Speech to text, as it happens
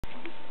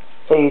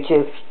So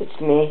YouTube, it's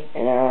me,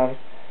 and I'm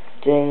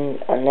doing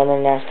another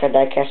NASCAR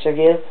diecast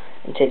review,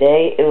 and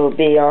today it will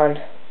be on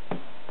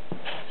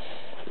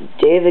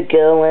David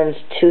Gilliland's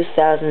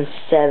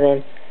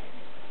 2007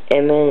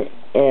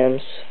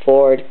 M&M's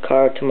Ford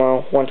Car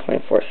Tomorrow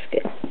 1/24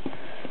 scale.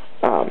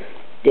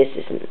 This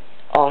is an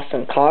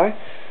awesome car,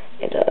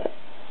 and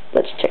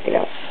let's check it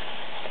out.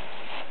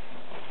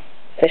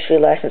 Officially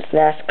licensed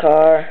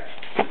NASCAR,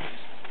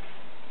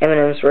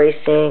 M&M's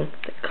Racing,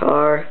 the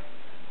car,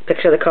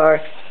 picture of the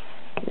car,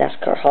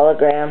 NASCAR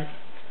hologram,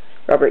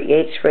 Robert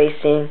Yates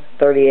Racing,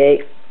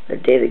 38, the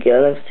David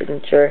Gilliland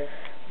signature,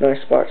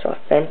 Motorsports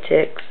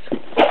Authentics.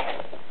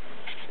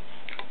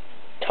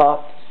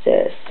 Top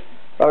says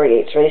Robert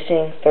Yates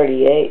Racing,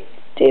 38,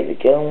 David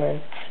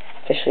Gilliland,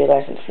 officially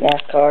licensed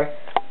NASCAR,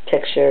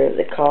 picture of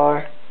the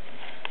car,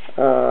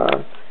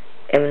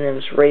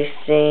 M&M's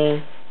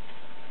Racing,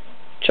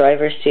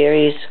 Driver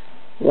Series,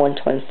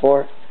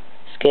 1/24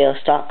 scale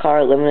stock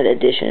car, limited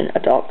edition,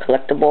 adult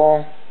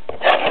collectible.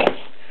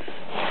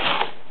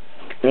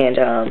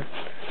 And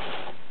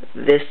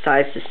this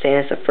side's the same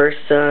as the first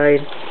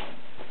side.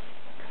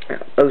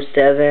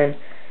 07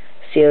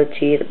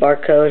 COT, the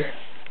barcode.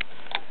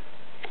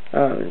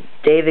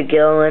 David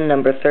Gilliland,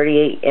 number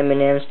 38,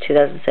 M&M's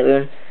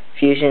 2007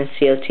 Fusion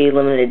COT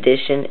limited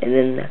edition, and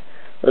then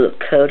the little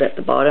code at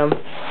the bottom.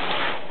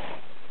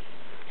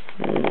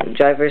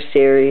 Driver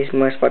Series,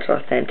 Motorsports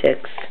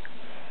Authentics.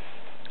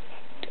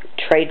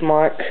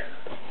 Trademark.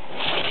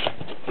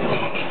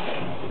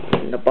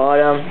 And the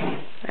bottom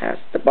has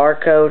the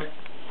barcode.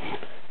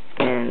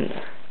 And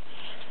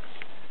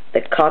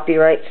the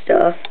copyright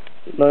stuff,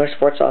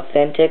 Motorsports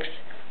Authentics,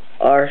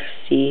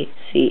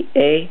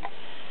 RCCA,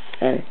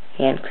 and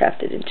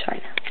handcrafted in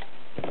China.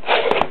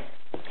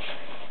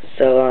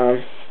 So,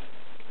 I'm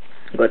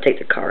going to take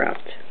the car out.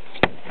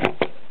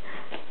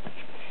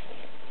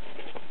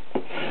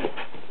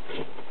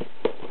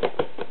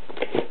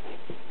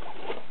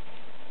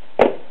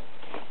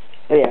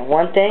 Oh yeah,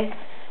 one thing,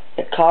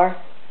 the car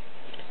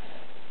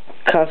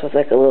comes with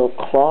like a little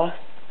claw.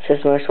 It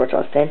says Motorsports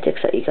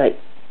Authentics that you like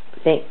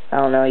think, I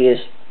don't know, you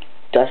just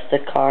dust the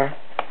car,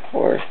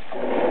 or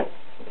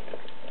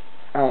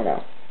I don't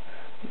know.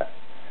 But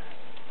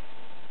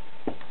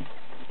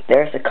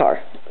there's the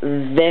car.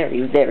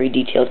 Very, very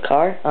detailed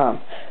car.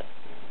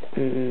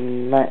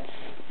 Let's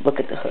look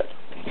at the hood.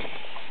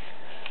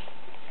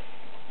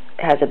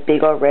 It has a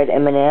big old red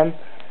M&M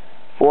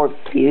Ford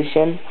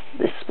Fusion,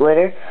 the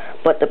splitter.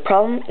 But the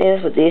problem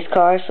is with these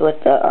cars,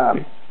 with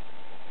the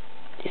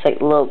these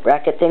like little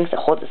bracket things that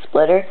hold the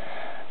splitter.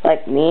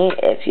 Like me,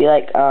 if you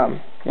like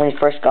when you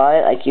first got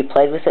it, like you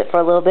played with it for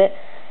a little bit,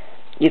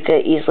 you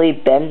could easily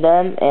bend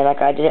them, and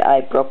like I did,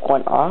 I broke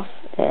one off,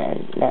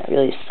 and that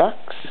really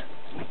sucks.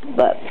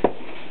 But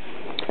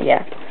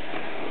yeah,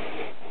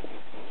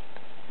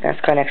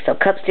 NASCAR Next Up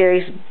Cup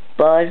Series,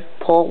 Bud,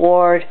 Pull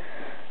Ward,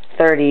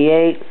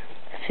 38,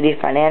 City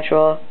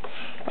Financial,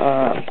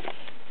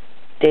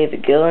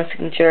 David Gilliland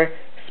signature,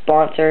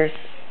 sponsors,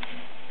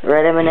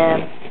 red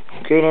M&M,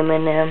 green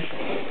M&M.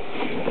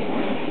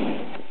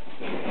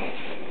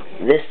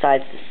 This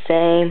side's the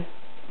same.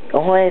 The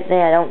only thing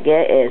I don't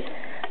get is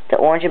the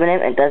orange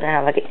M&M, it doesn't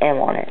have like an M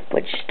on it,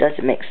 which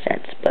doesn't make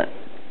sense, but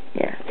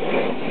yeah.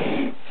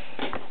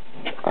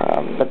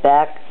 The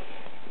back,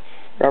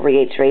 Robert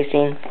Yates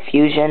Racing,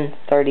 Fusion,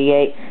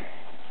 38,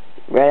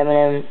 red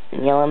M&M,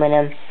 yellow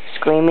M&M,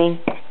 Screaming,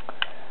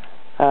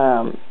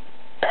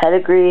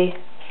 Pedigree,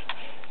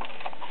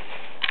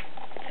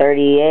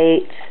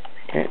 38.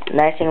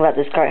 Nice thing about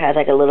this car, it has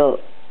like a little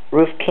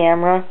roof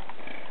camera,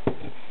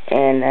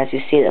 and as you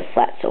see, the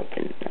flat's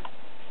open.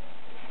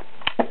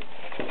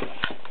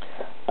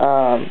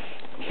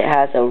 It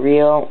has a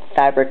real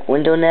fabric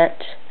window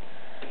net,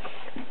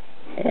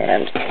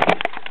 and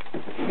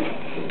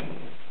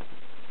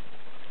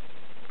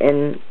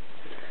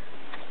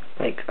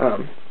like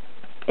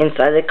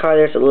inside the car,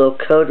 there's a little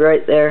code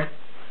right there,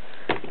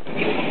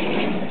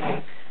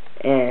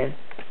 and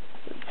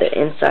the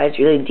inside's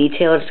really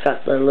detailed. It's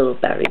got the little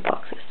battery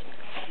boxes.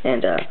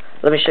 And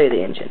let me show you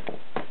the engine.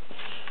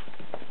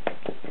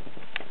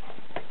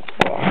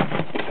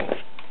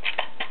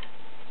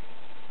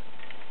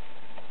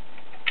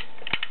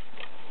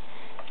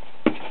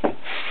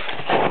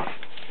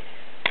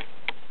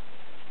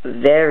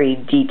 Very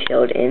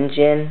detailed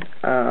engine.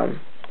 I'm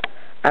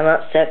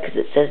upset because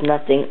it says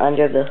nothing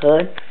under the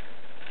hood.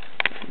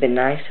 It'd been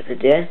nice if it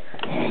did.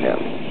 So,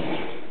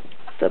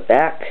 the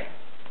back,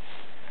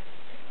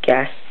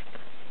 gas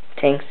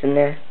tanks in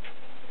there,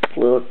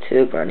 little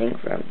tube running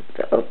from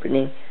the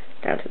opening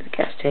down to the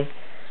gas tank.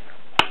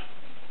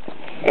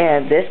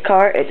 And this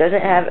car, it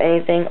doesn't have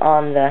anything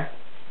on the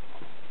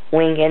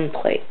wing end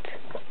plate,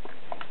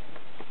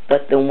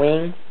 but the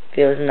wing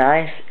feels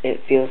nice.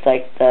 It feels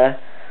like the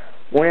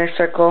Winter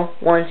Circle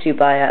ones you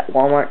buy at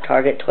Walmart,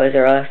 Target, Toys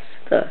R Us,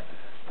 the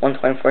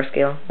 1/24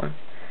 scale one.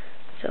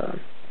 So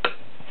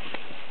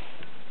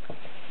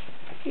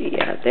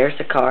yeah, there's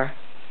the car.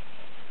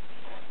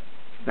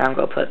 Now I'm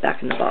going to put it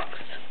back in the box.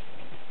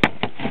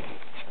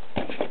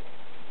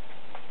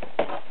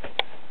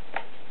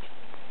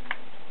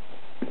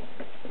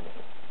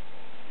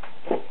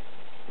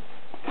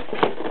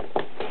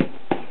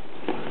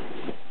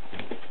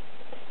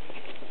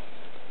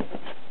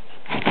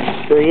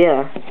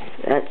 yeah,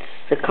 that's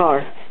the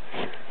car.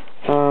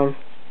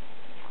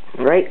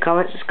 Rate,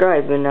 comment,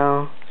 subscribe, and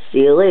I'll see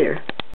you later.